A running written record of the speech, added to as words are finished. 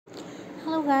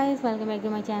Hello guys, welcome back to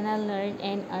my channel Learn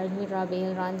and Earn with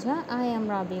Rabil Ranja. I am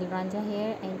Rabil Ranja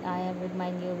here and I am with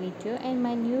my new video, and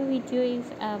my new video is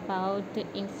about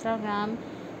Instagram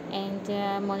and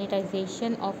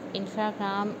monetization of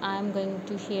Instagram. I am going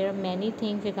to share many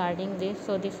things regarding this.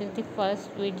 So this is the first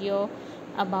video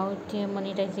about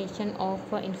monetization of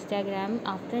Instagram.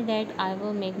 After that I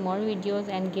will make more videos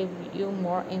and give you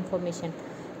more information.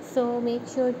 So make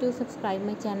sure to subscribe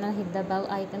my channel, hit the bell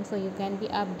icon so you can be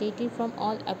updated from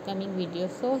all upcoming videos.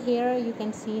 So here you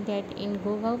can see that in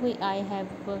Google I have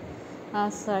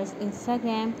searched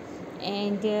Instagram,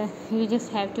 and you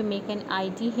just have to make an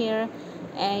ID here,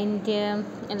 and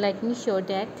let me show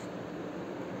that.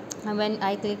 When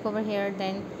I click over here,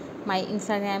 then my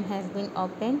Instagram has been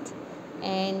opened,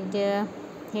 and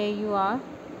here you are.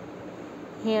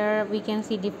 Here we can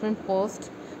see different posts.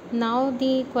 Now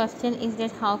the question is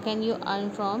that how can you earn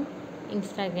from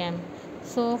Instagram?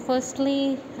 So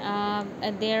firstly,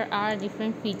 there are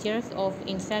different features of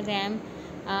Instagram,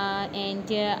 and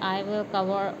I will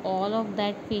cover all of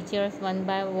that features one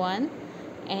by one.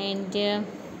 And if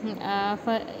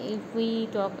we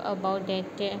talk about that,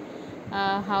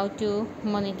 how to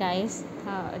monetize,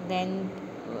 then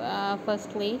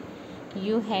firstly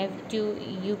you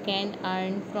can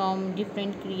earn from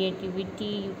different creativity.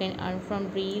 You can earn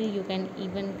from reel, you can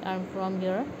even earn from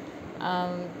your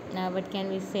what can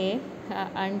we say,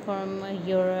 earn from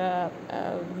your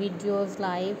videos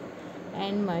live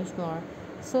and much more.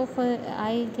 So for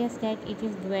I guess that it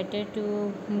is better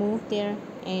to move there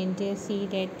and see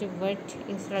that what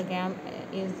Instagram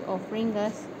is offering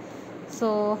us.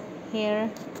 So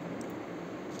here,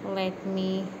 let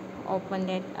me open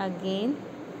that again,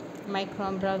 my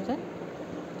Chrome browser.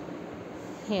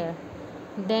 Here,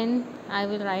 then I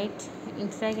will write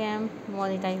Instagram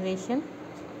monetization.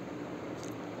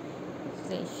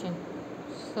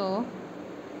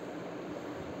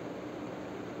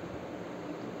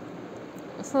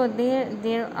 So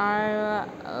there are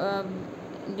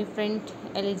different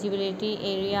eligibility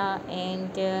area,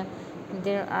 and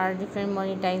there are different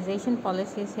monetization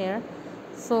policies here.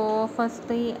 So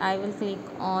firstly I will click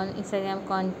on Instagram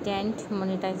content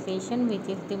monetization, which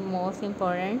is the most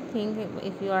important thing.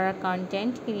 If you are a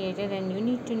content creator, then you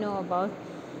need to know about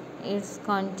its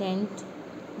content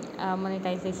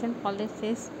monetization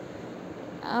policies.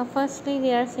 Firstly,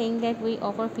 they are saying that we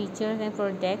offer features and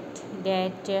products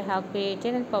that help creator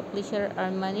and publisher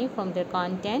earn money from their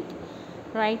content,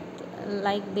 right?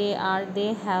 Like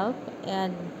they help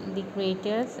the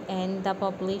creators and the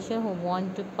publisher who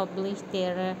want to publish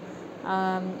their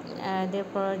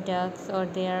products or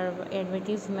their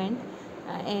advertisement,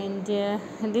 and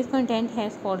this content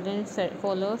has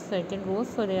follows certain rules.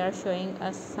 So they are showing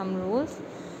us some rules.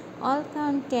 All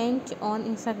content on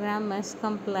Instagram must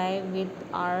comply with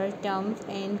our terms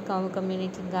and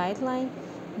community guidelines.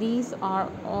 These are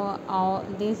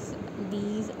these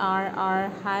are our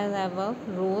high-level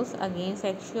rules against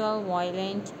sexual,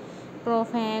 violent,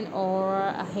 profane,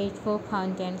 or hateful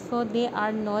content. So they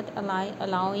are not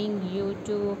allowing you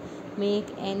to make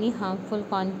any harmful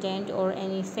content or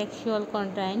any sexual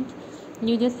content.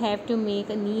 You just have to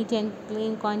make a neat and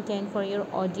clean content for your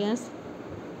audience,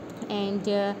 and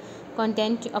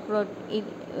content upload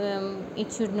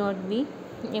it should not be,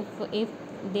 if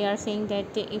they are saying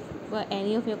that if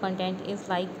any of your content is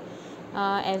like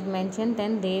as mentioned,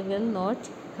 then they will not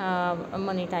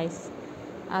monetize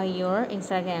your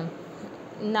Instagram.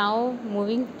 Now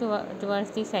moving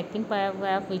towards the second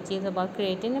paragraph, which is about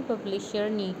creating a publisher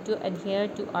need to adhere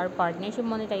to our partnership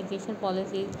monetization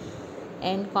policies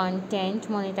and content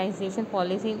monetization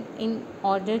policy in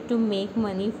order to make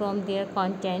money from their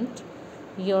content.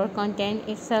 Your content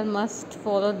itself must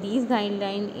follow these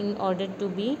guidelines in order to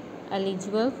be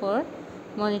eligible for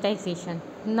monetization.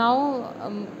 Now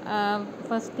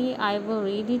firstly I will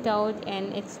read it out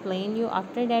and explain you.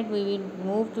 After that we will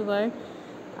move toward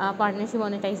partnership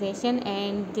monetization,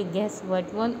 and guess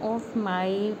what, one of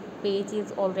my page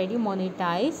is already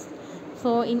monetized.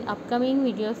 So in upcoming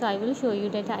videos I will show you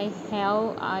that I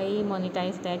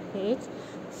monetize that page.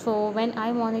 So when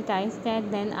I monetize that,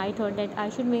 then I thought that I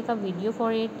should make a video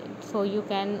for it, so you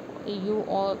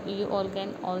all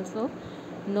can also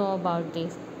know about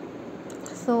this.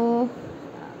 So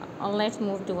let's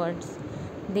move towards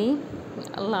the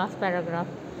last paragraph.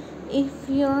 If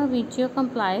your video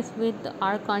complies with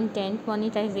our content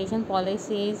monetization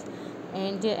policies,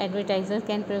 and advertisers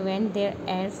can prevent their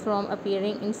ads from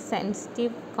appearing in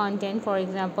sensitive content, for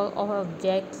example, or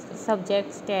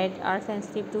subjects that are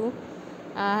sensitive to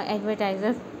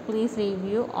advertisers, please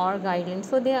review our guidelines.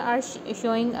 So they are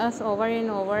showing us over and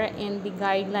over in the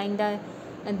guideline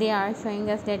they are showing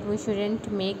us that we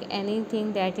shouldn't make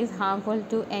anything that is harmful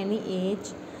to any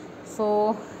age.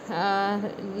 So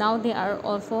now they are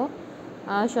also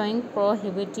showing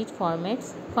prohibited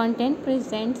formats. Content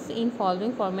presents in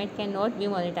following format cannot be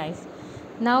monetized.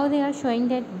 Now they are showing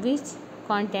that which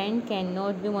content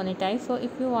cannot be monetized. So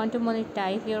if you want to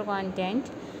monetize your content,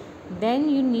 then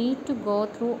you need to go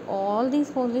through all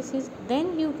these policies,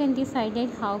 then you can decide that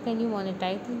how can you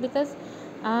monetize this. Because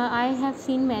I have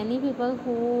seen many people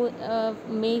who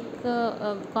make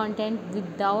content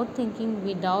without thinking,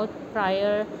 without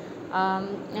prior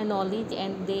knowledge,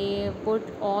 and they put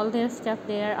all their stuff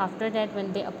there. After that,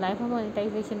 when they apply for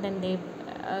monetization, then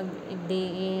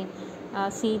they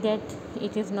see that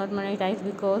it is not monetized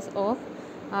because of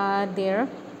their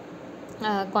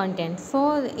content.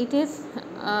 So it is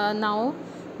now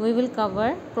we will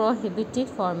cover prohibited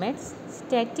formats.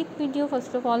 Static video,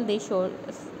 first of all, they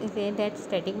say that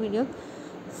static video,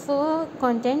 so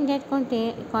content that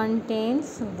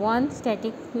contains one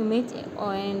static image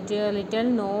and little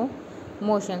no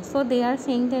motion. So they are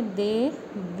saying that they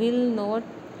will not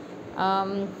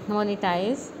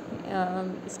monetize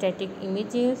static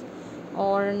images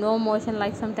or no motion,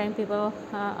 like sometimes people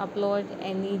upload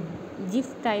any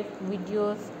gif type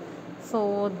videos.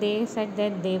 So they said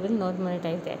that they will not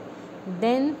monetize that.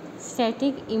 Then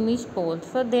static image polls,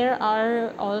 so there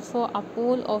are also a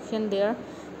poll option there.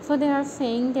 So they are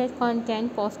saying that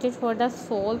content posted for the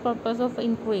sole purpose of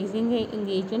increasing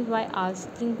engagement by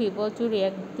asking people to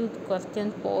react to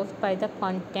questions posed by the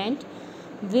content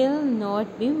will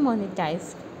not be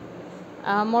monetized.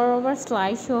 Moreover,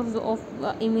 slideshows of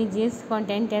images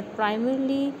content that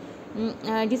primarily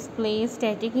displays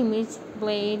static image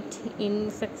played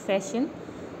in succession.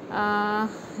 Uh,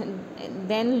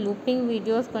 then looping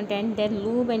videos content that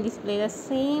loop and display the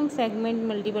same segment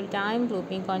multiple times.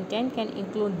 Looping content can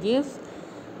include gifs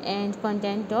and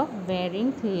content of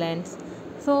varying lengths.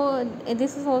 So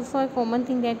this is also a common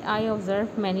thing that I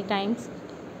observe many times,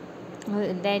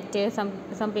 that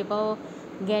some people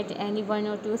get any 1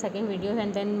 or 2 second videos,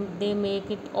 and then they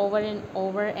make it over and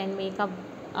over and make a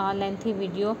lengthy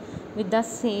video with the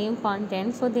same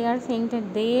content. So they are saying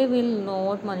that they will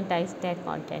not monetize that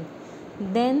content.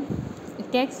 Then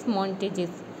text montages,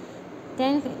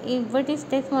 then what is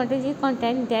text montage?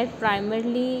 Content that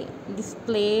primarily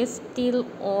displays still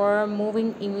or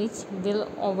moving image will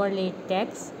overlay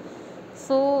text.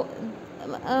 So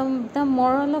the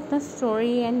moral of the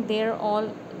story, and they're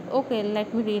all okay.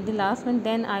 Let me read the last one,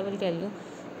 then I will tell you.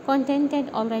 Content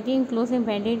that already includes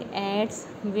embedded ads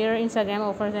where Instagram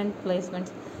offers and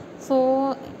placements.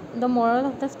 So the moral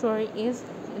of the story is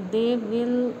they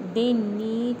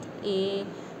need a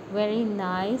very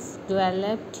nice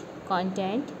developed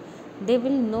content. They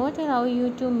will not allow you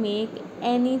to make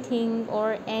anything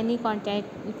or any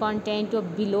content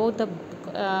below the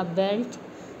belt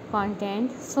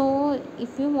content. So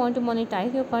if you want to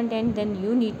monetize your content, then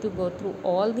you need to go through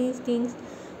all these things.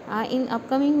 In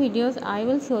upcoming videos I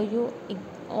will show you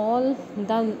all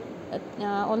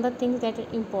the things that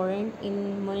are important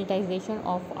in monetization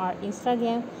of our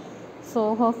Instagram.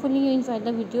 So hopefully you enjoyed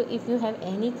the video. If you have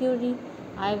any query,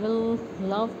 I will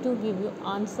love to give you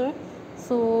answer.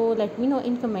 So let me know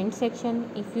in comment section.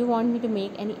 If you want me to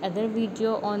make any other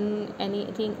video on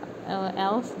anything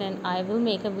else, then I will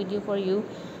make a video for you.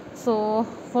 So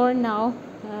for now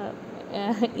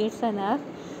it's enough.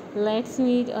 Let's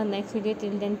meet on next video.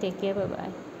 Till then, take care. Bye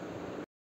bye.